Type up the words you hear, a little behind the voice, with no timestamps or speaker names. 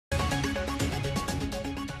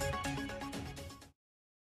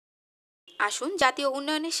আসুন জাতীয়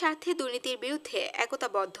উন্নয়নের স্বার্থে দুর্নীতির বিরুদ্ধে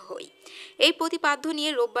একতাবদ্ধ হই। এই প্রতিপাদ্য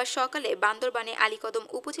নিয়ে রোববার সকালে বান্দরবানে আলীকদম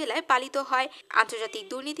উপজেলায় পালিত হয় আন্তর্জাতিক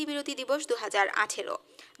দুর্নীতি বিরোধী দিবস 2018।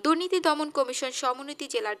 দুর্নীতি দমন কমিশন সমন্বিত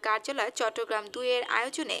জেলার কার্যালয় চট্টগ্রাম 2 এর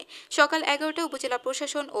আয়োজনে সকাল 11টায় উপজেলা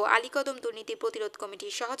প্রশাসন ও আলীকদম দুর্নীতি প্রতিরোধ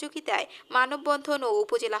কমিটির সহযোগিতায় মানববন্ধন ও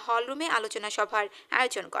উপজেলা হলরুমে আলোচনা সভার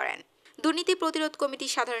আয়োজন করেন। দুর্নীতি প্রতিরোধ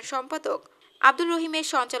কমিটির সাধারণ সম্পাদক আব্দুর রহিমের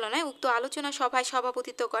সঞ্চালনায় উক্ত আলোচনা সভায়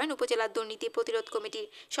সভাপতিত্ব করেন উপজেলা দুর্নীতি প্রতিরোধ কমিটির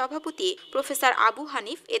সভাপতি প্রফেসর আবু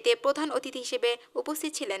হানিফ। এতে প্রধান অতিথি হিসেবে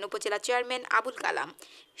উপস্থিত ছিলেন উপজেলা চেয়ারম্যান আবুল কালাম।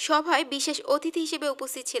 সভায় বিশেষ অতিথি হিসেবে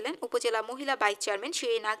উপস্থিত ছিলেন উপজেলা মহিলা ভাইস চেয়ারম্যান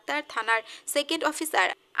শিরিন আক্তার, থানার সেকেন্ড অফিসার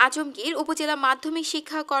আজমগীর, উপজেলা মাধ্যমিক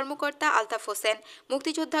শিক্ষা কর্মকর্তা আলতাফ হোসেন,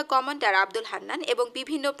 মুক্তিযোদ্ধা কমান্ডার আব্দুল হান্নান এবং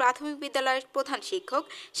বিভিন্ন প্রাথমিক বিদ্যালয়ের প্রধান শিক্ষক,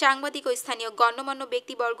 সাংবাদিক ও স্থানীয় গণ্যমান্য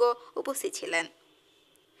ব্যক্তিবর্গ উপস্থিত ছিলেন।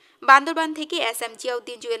 বান্দরবান থেকে এস এম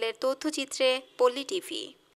জিয়াউদ্দিন জুয়েলের তথ্যচিত্রে পল্লী টিভি।